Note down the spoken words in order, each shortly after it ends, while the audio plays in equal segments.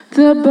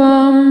The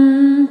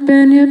bump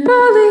in your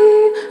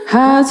belly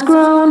has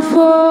grown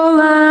full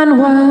and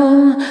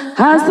well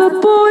as the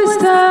boy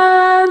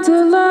stands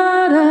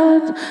alert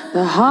at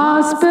the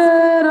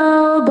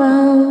hospital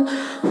bell,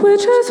 which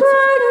is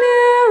right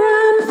near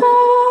and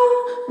far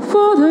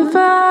for the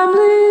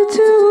family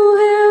to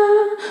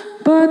hear.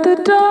 But the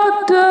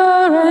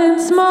doctor ain't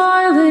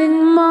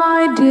smiling,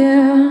 my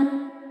dear.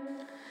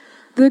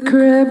 The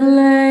crib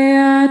lay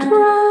at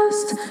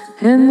rest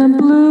in the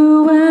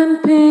blue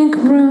and pink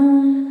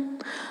room,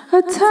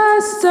 a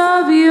test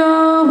of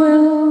your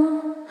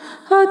will,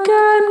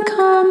 again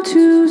come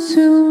too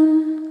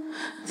soon.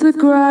 The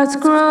grass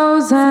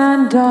grows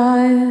and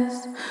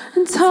dies,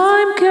 and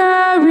time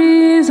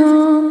carries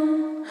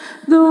on.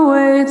 The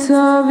weight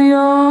of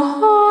your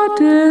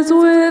heart is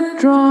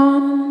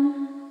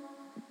withdrawn.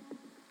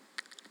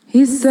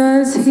 He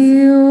says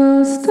he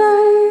will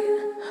stay,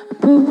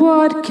 but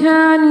what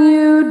can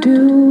you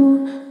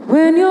do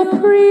when your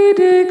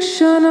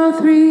prediction of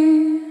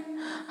 3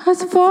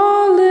 has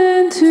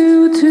fallen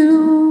to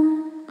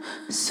 2?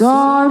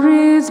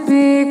 Sorry's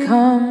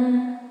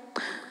become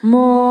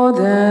more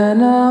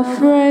than a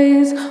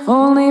phrase,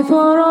 only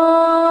for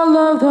all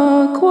of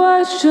the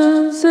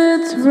questions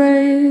it's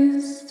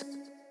raised.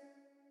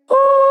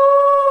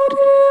 Oh,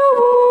 dear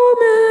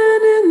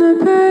woman in the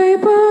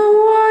paper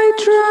white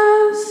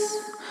dress,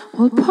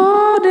 well,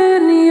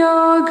 pardon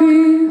your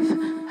grief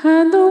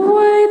and the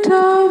weight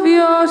of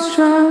your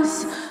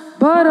stress,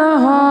 but a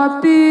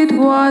heartbeat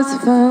was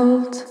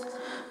felt.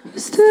 You're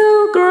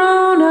still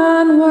grown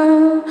and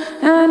well,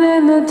 and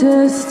in the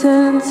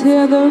distance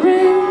hear the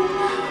ring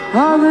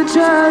of the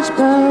church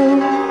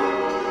bell.